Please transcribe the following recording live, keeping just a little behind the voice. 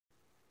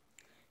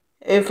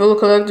Hey, fellow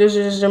collectors,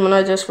 this is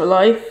Gemini Just for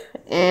Life,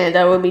 and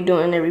I will be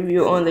doing a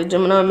review on the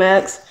Gemini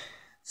Macs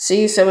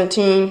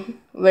c-17.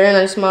 Very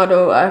nice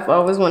model. I've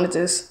always wanted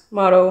this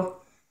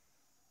model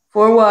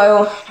for a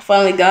while. I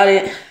finally got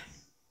it.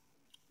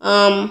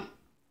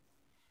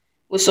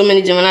 With so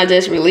many Gemini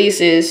Just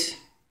releases,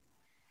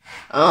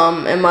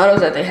 and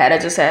models that they had, I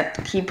just had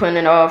to keep putting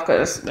it off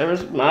because there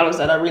was models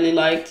that I really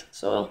liked,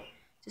 so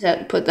just had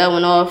to put that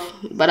one off.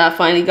 But I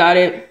finally got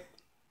it.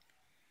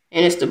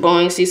 And it's the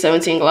Boeing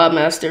c-17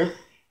 Globemaster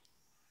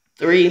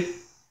 3.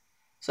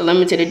 It's a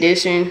limited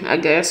edition, I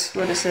guess,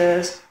 what it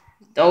says.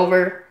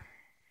 Dover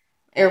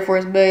Air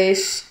Force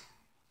Base.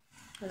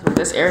 That's where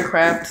this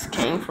aircraft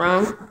came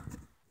from.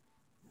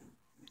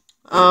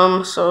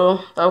 So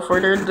without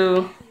further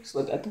ado, let's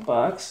look at the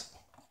box.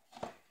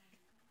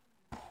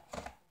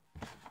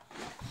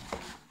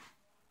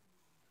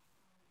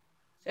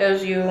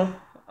 Tells you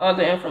all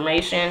the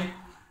information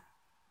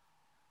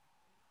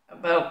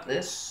about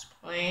this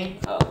plane.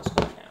 Oh, let's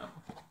go down.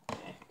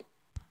 Okay,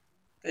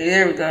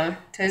 there we go.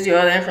 Tells you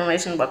all the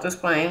information about this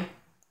plane.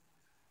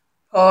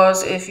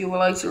 Pause if you would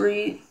like to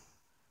read.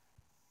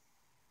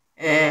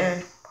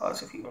 And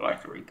pause if you would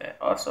like to read that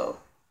also.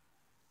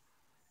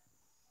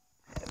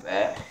 Have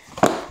that.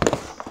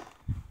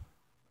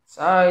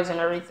 Size and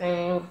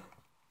everything.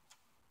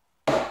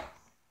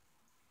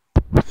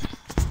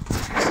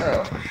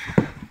 So,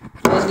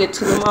 let's get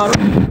to the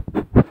model.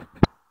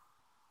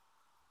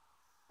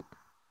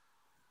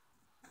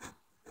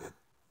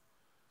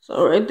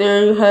 So right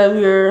there you have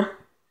your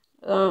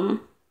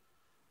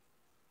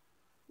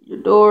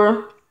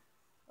door,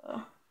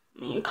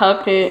 your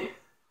cockpit.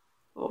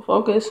 Will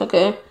focus,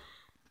 okay.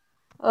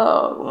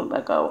 Going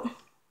back out.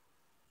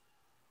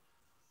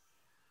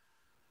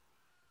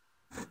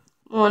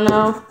 On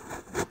now.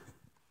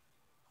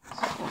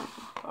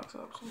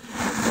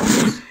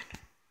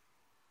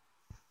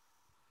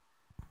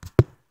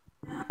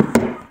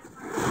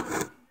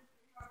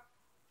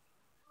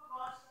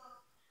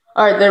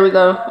 Alright, there we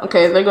go.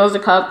 Okay, there goes the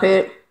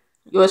cockpit.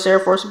 U.S. Air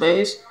Force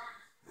Base.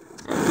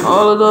 And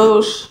all of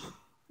those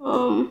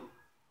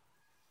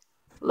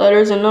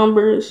letters and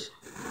numbers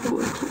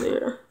were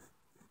clear.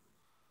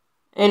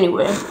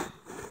 Anyway,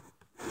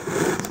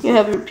 you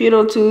have your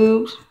pitot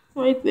tubes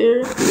right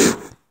there.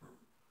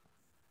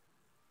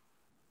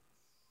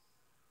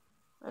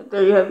 Right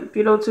there you have your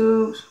pitot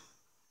tubes.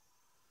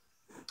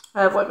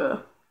 I have like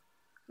a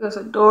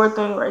door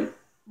thing right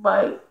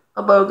by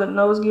above the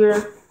nose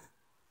gear.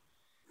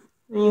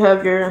 Then you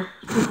have your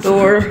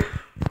door,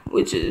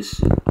 which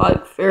is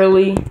like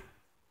fairly to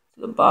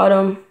the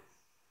bottom.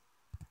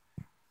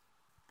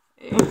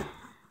 Okay.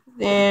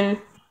 Then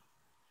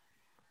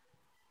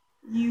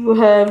you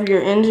have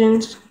your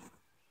engines,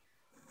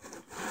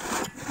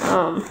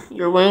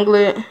 your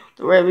winglet,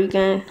 the red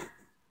beacon,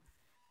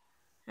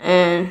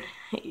 and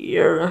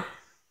your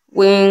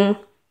wing,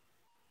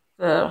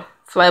 the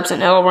flaps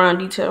and aileron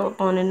detail up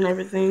on it and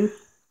everything.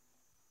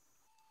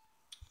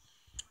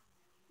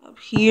 Up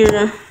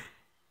here,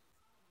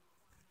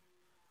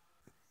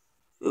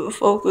 it will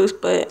focus,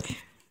 but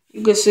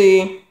you can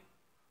see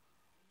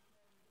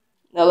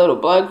that little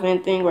black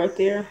vent thing right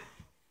there.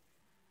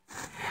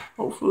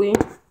 Hopefully.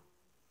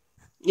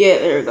 Yeah,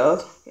 there it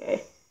goes.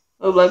 Okay.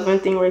 Little black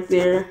vent thing right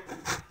there.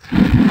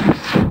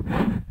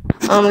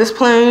 This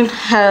plane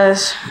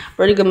has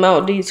pretty good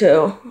mount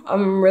detail.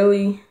 I'm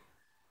really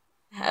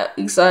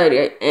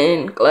excited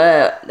and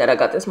glad that I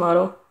got this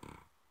model.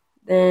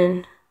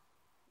 Then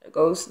there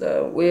goes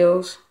the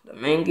wheels, the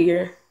main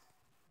gear.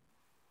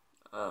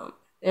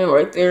 Then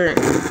right there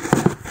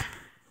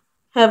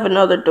have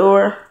another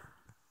door,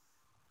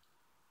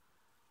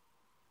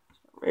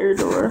 rear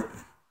door.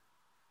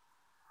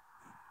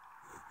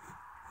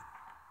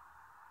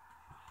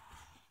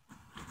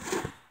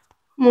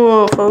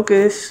 More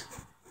focus.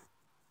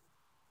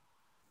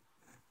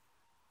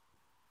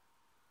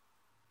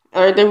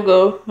 Alright, there we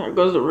go. There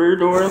goes the rear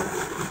door.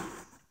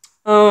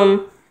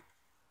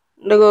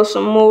 There goes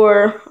some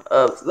more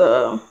of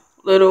the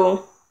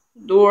little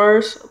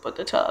doors up at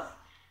the top.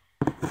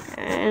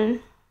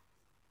 And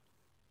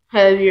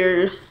have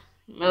your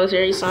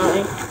military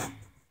sign,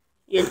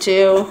 your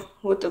tail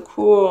with the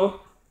cool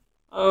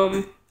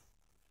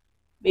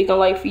beacon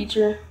light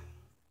feature.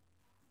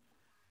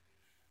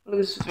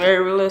 This is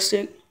very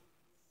realistic.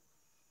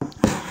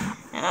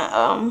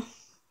 And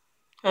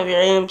have your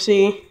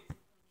AMC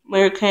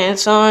American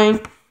sign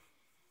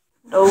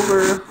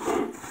over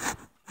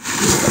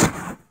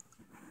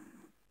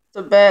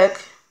the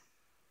back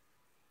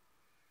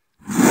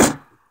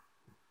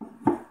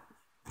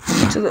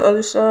to the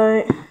other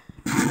side.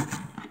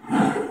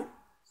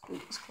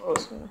 It's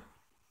closer.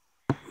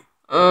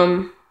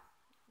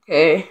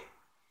 Okay,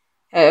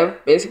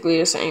 have basically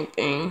the same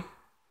thing,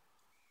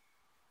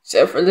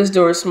 except for this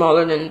door is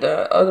smaller than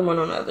the other one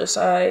on the other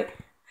side.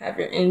 Have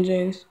your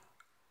engines.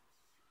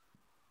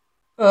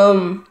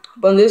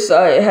 But on this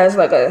side it has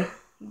like a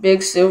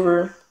big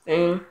silver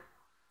thing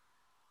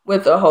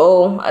with a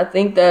hole. I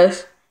think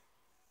that's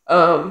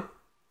for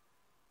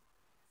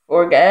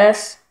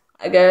gas,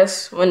 I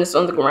guess, when it's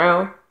on the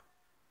ground.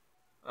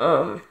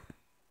 And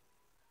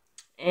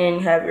you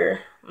have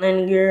your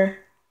landing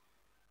gear,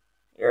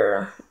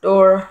 your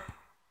door,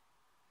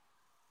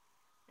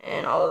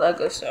 and all of that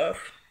good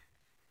stuff.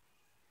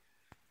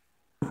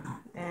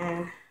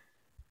 And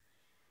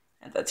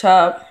at the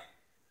top,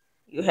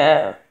 you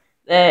have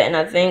that, and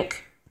I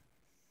think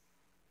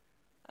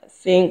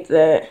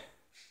that,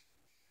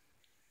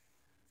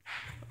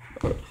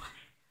 let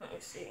me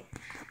see.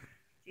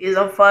 Because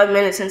I'm 5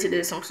 minutes into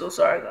this, I'm so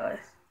sorry, guys.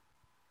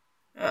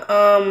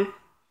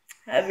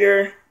 Have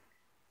your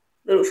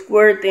little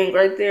square thing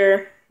right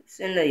there. It's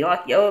in the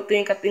yellow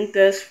thing. I think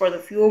that's for the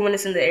fuel when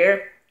it's in the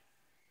air.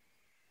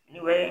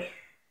 Anyway,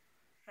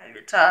 have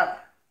your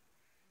top.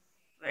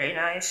 Very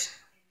nice.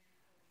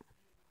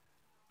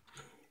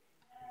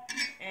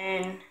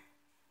 And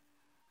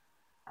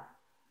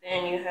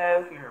then you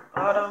have your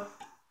bottom.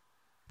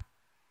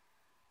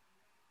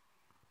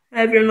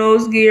 Have your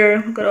nose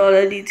gear. Look at all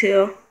that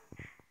detail.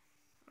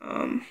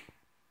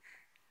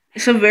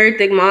 It's a very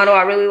thick model.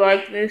 I really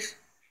like this.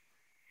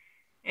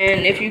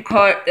 And if you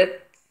caught the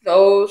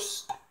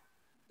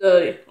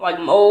like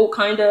mold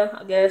kinda,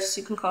 I guess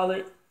you can call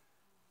it.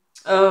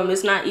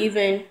 It's not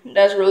even.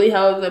 That's really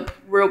how the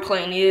real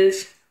plane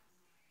is.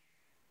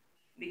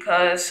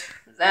 Because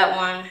that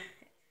one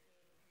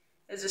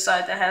is the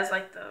side that has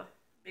like the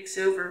big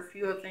silver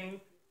fuel thing.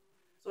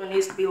 So it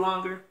needs to be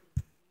longer.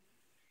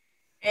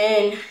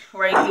 And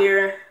right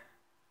here,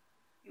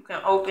 you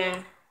can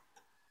open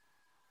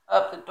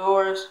up the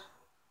doors.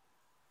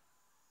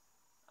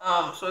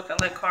 So it can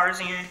let cars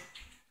in. Let's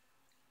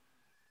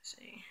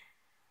see.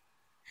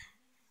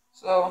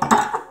 So,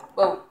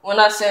 but when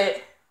I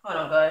said, hold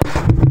on guys.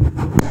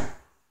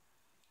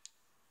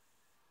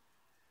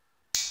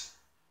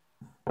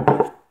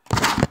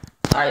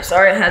 Alright,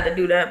 sorry I had to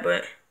do that,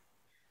 but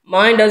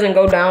mine doesn't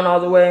go down all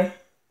the way.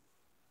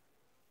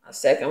 A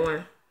second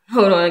one.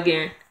 Hold on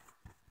again.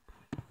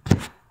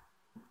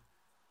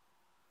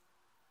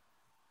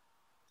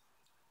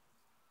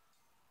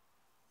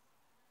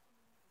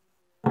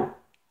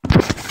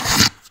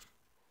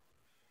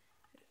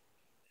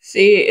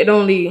 See, it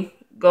only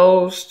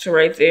goes to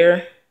right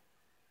there.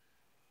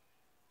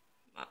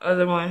 My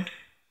other one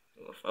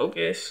will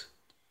focus.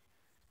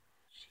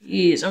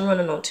 Jeez, I'm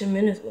running on 10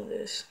 minutes with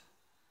this.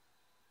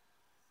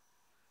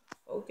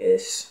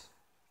 Focus.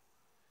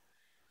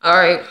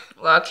 Alright,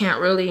 well, I can't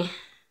really.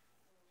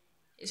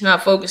 It's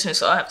not focusing,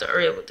 so I have to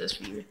hurry up with this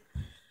video.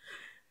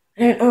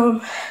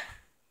 And,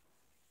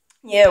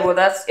 yeah, well,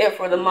 that's it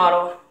for the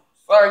model.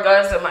 Sorry,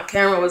 guys, that my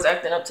camera was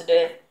acting up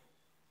today.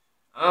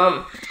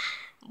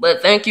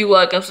 But thank you,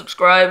 like, and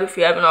subscribe if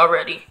you haven't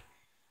already.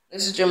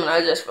 This is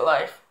Gemini Just for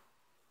Life.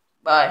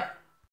 Bye.